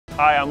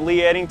Hi, I'm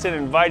Lee Eddington,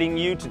 inviting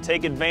you to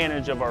take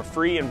advantage of our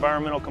free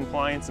environmental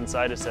compliance and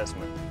site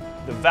assessment.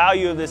 The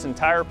value of this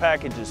entire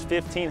package is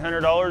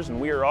 $1,500 and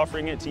we are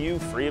offering it to you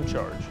free of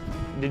charge.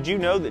 Did you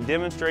know that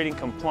demonstrating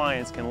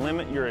compliance can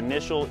limit your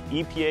initial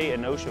EPA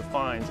and OSHA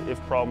fines if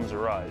problems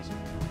arise?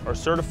 Our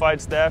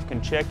certified staff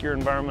can check your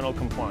environmental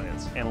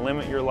compliance and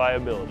limit your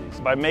liabilities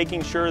by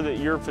making sure that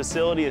your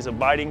facility is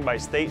abiding by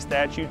state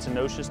statutes and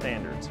OSHA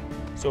standards.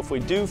 So if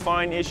we do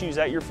find issues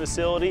at your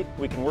facility,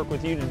 we can work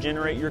with you to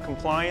generate your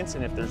compliance,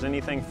 and if there's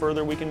anything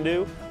further we can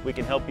do, we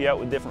can help you out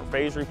with different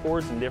phase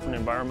reports and different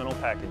environmental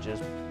packages.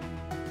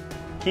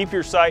 Keep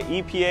your site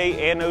EPA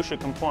and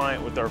OSHA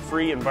compliant with our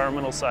free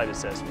environmental site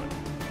assessment.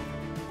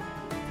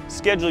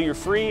 Schedule your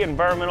free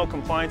environmental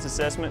compliance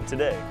assessment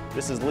today.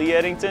 This is Lee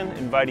Eddington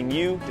inviting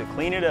you to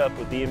clean it up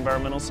with the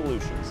Environmental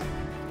Solutions.